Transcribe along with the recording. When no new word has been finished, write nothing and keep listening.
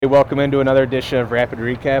Hey, welcome into another edition of Rapid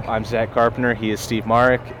Recap. I'm Zach Carpenter. He is Steve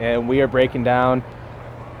Marek, and we are breaking down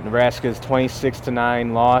Nebraska's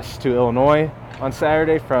 26-9 loss to Illinois on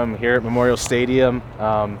Saturday from here at Memorial Stadium.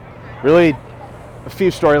 Really, a few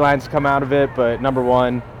storylines come out of it, but number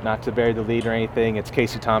one, not to bury the lead or anything, it's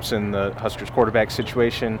Casey Thompson, the Huskers quarterback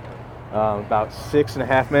situation. About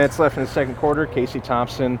 6.5 minutes left in the second quarter. Casey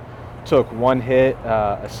Thompson took one hit,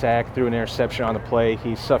 a sack, threw an interception on the play.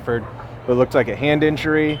 He suffered what looked like a hand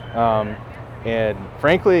injury. And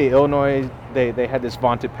frankly, Illinois, they had this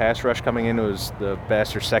vaunted pass rush coming in. It was the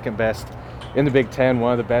best or second best in the Big Ten,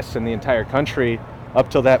 one of the best in the entire country.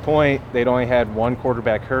 Up till that point, they'd only had one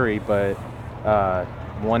quarterback hurry, but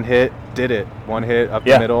one hit did it. One hit up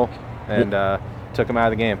the middle and took him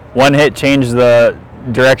out of the game. One hit changed the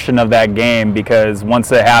direction of that game because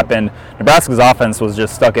once it happened, Nebraska's offense was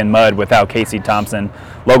just stuck in mud without Casey Thompson.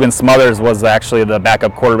 Logan Smothers was actually the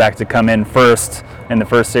backup quarterback to come in first in the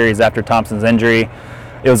first series after Thompson's injury.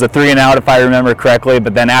 It was a 3-and-out if I remember correctly,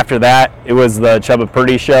 but then after that it was the Chubba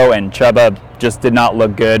Purdy show, and Chubba just did not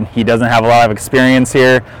look good. He doesn't have a lot of experience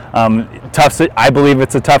here. I believe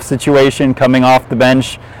it's a tough situation coming off the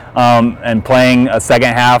bench and playing a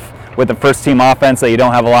second half with the first team offense that you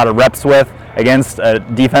don't have a lot of reps with against a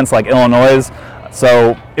defense like Illinois.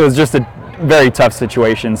 So it was just a very tough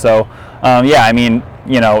situation. So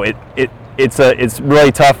it's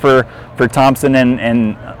really tough for Thompson,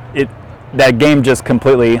 and that game just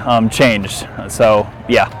completely changed. So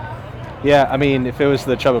Yeah, I mean, if it was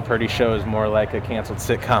the Chubba Purdy show, it was more like a canceled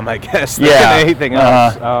sitcom, I guess, than anything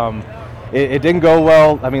else. It didn't go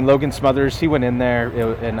well. I mean, Logan Smothers, he went in there,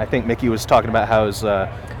 and I think Mickey was talking about how it was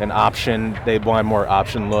an option. They wanted more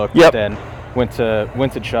option look, but then went to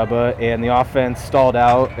Chubba, and the offense stalled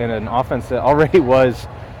out, and an offense that already was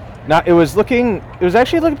not. It was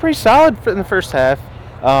actually looking pretty solid in the first half,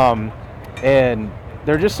 and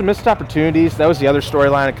there were just some missed opportunities. That was the other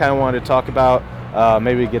storyline I kind of wanted to talk about.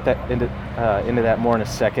 Maybe we get that into that more in a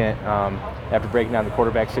second after breaking down the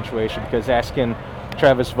quarterback situation, because asking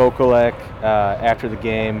Travis Vokolek after the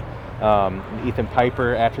game, Ethan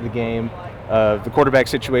Piper after the game, the quarterback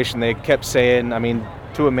situation, they kept saying, I mean,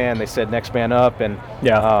 to a man, they said next man up, and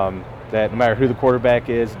that no matter who the quarterback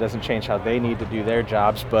is, it doesn't change how they need to do their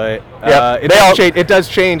jobs, but it does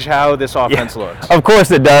change how this offense looks. Of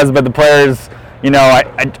course it does, but the players,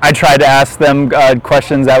 I tried to ask them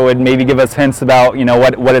questions that would maybe give us hints about,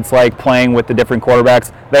 what it's like playing with the different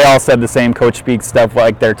quarterbacks. They all said the same coach speak stuff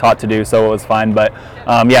like they're taught to do, so it was fine. But,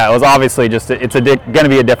 it was obviously just going to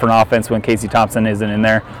be a different offense when Casey Thompson isn't in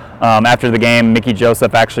there. After the game, Mickey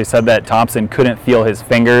Joseph actually said that Thompson couldn't feel his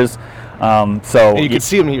fingers. And you could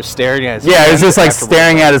see him, he was staring at his hands. Yeah, he was just like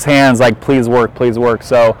staring at his hands like, please work, please work.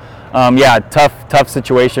 So, tough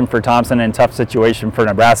situation for Thompson and tough situation for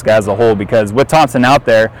Nebraska as a whole, because with Thompson out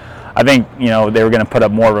there, I think, they were going to put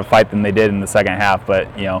up more of a fight than they did in the second half. But,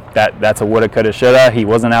 that's a woulda, coulda, shoulda. He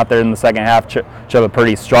wasn't out there in the second half. Chubba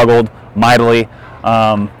Purdy struggled mightily.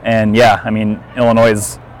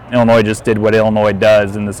 Illinois just did what Illinois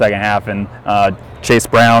does in the second half, and Chase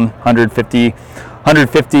Brown, 150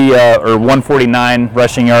 or 149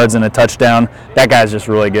 rushing yards and a touchdown. That guy's just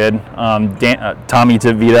really good. Tommy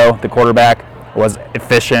DeVito, the quarterback, was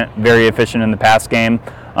efficient, very efficient in the pass game.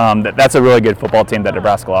 That's a really good football team that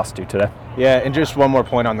Nebraska lost to today. Yeah, and just one more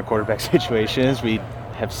point on the quarterback situation is we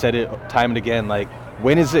have said it time and again, like,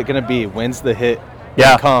 when is it going to be? When's the hit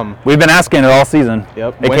come? We've been asking it all season.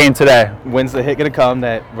 Yep. It came today. When's the hit going to come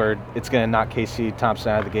where it's going to knock Casey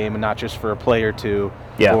Thompson out of the game, and not just for a play or two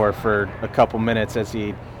or for a couple minutes as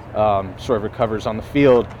he sort of recovers on the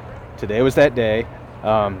field? Today was that day.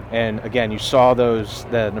 And again, you saw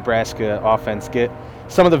the Nebraska offense get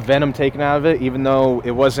some of the venom taken out of it, even though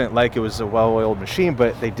it wasn't like it was a well-oiled machine,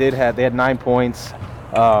 but they had 9 points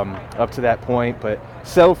up to that point, but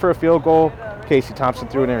settled for a field goal. Casey Thompson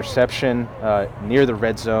threw an interception near the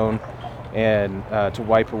red zone, and to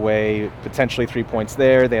wipe away potentially 3 points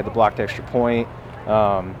there. They had the blocked extra point,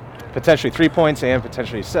 potentially 3 points and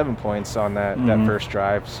potentially 7 points on that first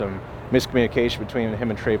drive. Some miscommunication between him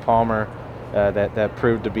and Trey Palmer that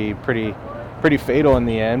proved to be pretty fatal in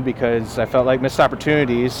the end, because I felt like missed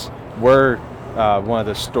opportunities were one of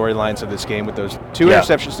the storylines of this game, with those two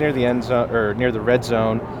interceptions near the end zone or near the red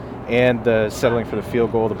zone, and the settling for the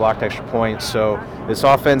field goal, the blocked extra point. So this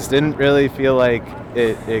offense didn't really feel like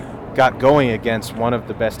it got going against one of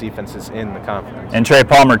the best defenses in the conference. And Trey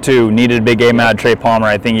Palmer, too, needed a big game out of Trey Palmer.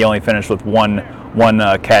 I think he only finished with one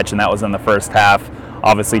catch, and that was in the first half.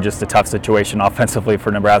 obviously just a tough situation offensively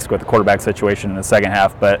for Nebraska with the quarterback situation in the second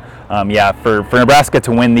half. But for Nebraska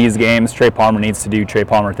to win these games, Trey Palmer needs to do Trey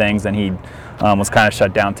Palmer things, and he was kind of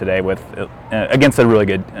shut down today with against a really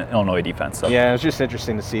good Illinois defense. So. Yeah, it was just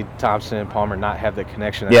interesting to see Thompson and Palmer not have the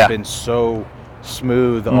connection that's been so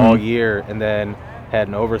smooth all year, and then had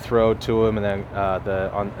an overthrow to him, and then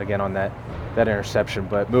on that interception.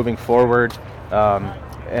 But moving forward,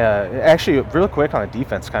 actually, real quick on the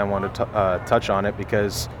defense, kind of wanted to touch on it,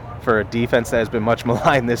 because for a defense that has been much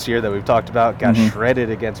maligned this year that we've talked about, got shredded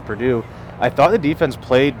against Purdue, I thought the defense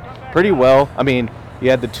played pretty well. I mean, you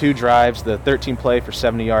had the 2 drives, the 13 play for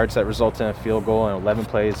 70 yards that resulted in a field goal, and 11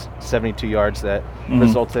 plays, 72 yards that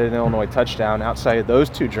resulted in an Illinois touchdown. Outside of those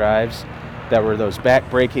 2 drives that were those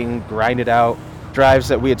back-breaking, grinded out drives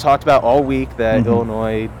that we had talked about all week that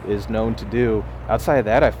Illinois is known to do. Outside of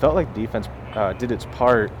that, I felt like the defense did its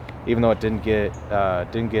part, even though it didn't get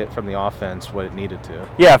from the offense what it needed to.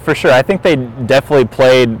 Yeah, for sure. I think they definitely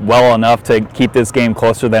played well enough to keep this game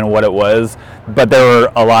closer than what it was. But there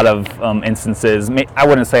were a lot of instances. I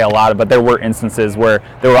wouldn't say a lot, but there were instances where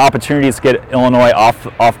there were opportunities to get Illinois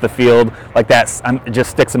off the field. Like that, it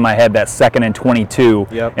just sticks in my head, that 2nd and 22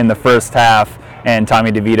 in the first half. And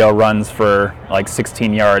Tommy DeVito runs for like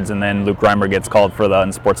 16 yards, and then Luke Reimer gets called for the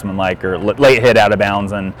unsportsmanlike or late hit out of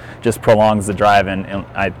bounds, and just prolongs the drive. And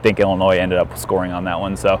I think Illinois ended up scoring on that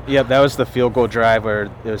one. So that was the field goal drive where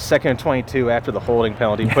it was 2nd and 22 after the holding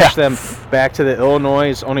penalty, pushed them back to the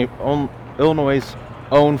Illinois'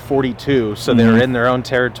 own 42. So they were in their own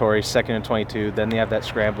territory, 2nd and 22. Then they have that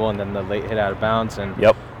scramble, and then the late hit out of bounds, and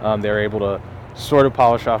they were able to sort of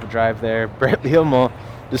polish off a drive there. Brett Bielema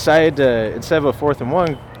decided to, instead of a 4th and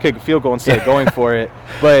 1, kick a field goal instead of going for it.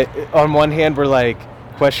 But on one hand, we're like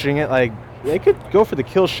questioning it, like they could go for the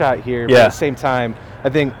kill shot here. But at the same time, I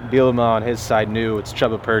think Bielema on his side knew it's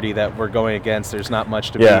Chubba Purdy that we're going against. There's not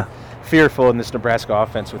much to be fearful in this Nebraska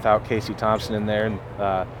offense without Casey Thompson in there, and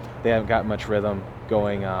they haven't got much rhythm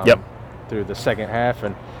going through the second half,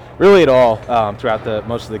 and really at all throughout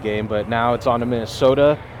most of the game. But now it's on to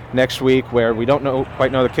Minnesota next week, where we don't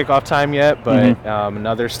quite know the kickoff time yet, but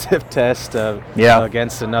another stiff test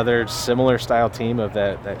against another similar style team of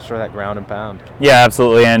that sort of that ground and pound. Yeah,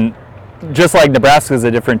 absolutely. And just like Nebraska is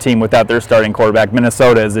a different team without their starting quarterback,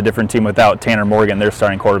 Minnesota is a different team without Tanner Morgan, their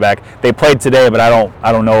starting quarterback. They played today, but I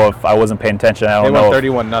don't know if I wasn't paying attention. They won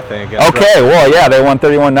 31-0 against. Okay, well, yeah, they won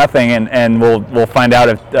 31-0, and we'll find out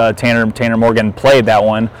if Tanner Morgan played that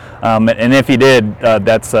one. And if he did,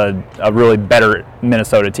 that's a really better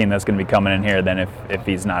Minnesota team that's going to be coming in here than if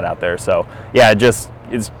he's not out there. So yeah, it's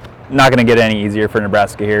not going to get any easier for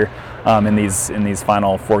Nebraska here in these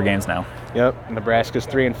final 4 games now. Yep, Nebraska's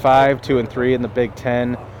 3-5, 2-3 in the Big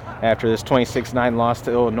Ten after this 26-9 loss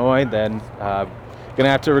to Illinois. Then going to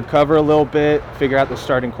have to recover a little bit, figure out the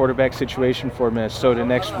starting quarterback situation for Minnesota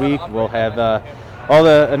next week. We'll have all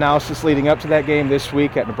the analysis leading up to that game this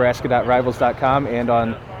week at nebraska.rivals.com and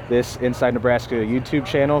on this Inside Nebraska YouTube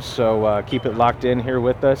channel. So keep it locked in here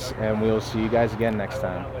with us, and we'll see you guys again next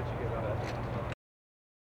time.